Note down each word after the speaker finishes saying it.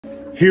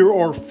Here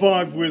are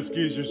 5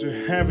 whiskeys you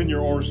should have in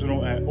your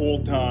arsenal at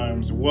all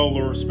times.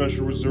 Weller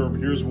Special Reserve,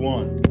 here's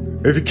one.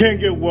 If you can't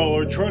get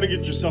Weller, try to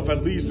get yourself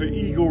at least an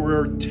Eagle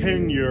Rare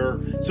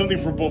 10-year.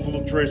 Something from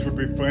Buffalo Trace would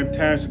be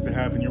fantastic to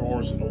have in your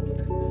arsenal.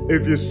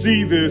 If you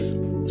see this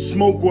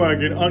Smoke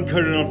Wagon,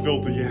 uncut and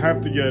unfiltered, you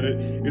have to get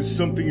it. It's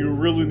something you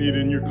really need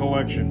in your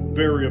collection.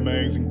 Very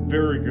amazing,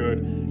 very good,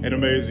 and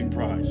amazing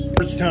price.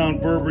 Bridgetown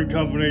Bourbon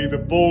Company, the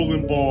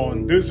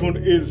Bourbon. This one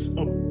is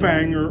a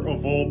banger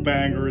of all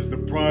bangers. The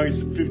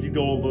price,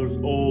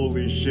 $50.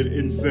 Holy shit,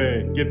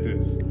 insane. Get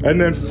this. And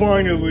then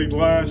finally,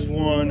 last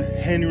one,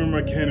 Henry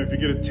McKenna. If you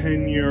get a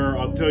 10-year,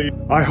 I'll tell you.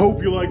 I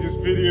hope you like this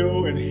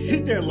video and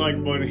hit that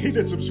like button, hit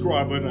that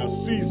subscribe button. I'll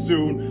see you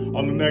soon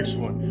on the next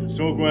one.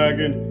 Smoke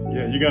Wagon,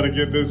 yeah, you gotta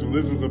get this one.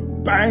 This is a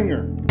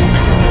banger.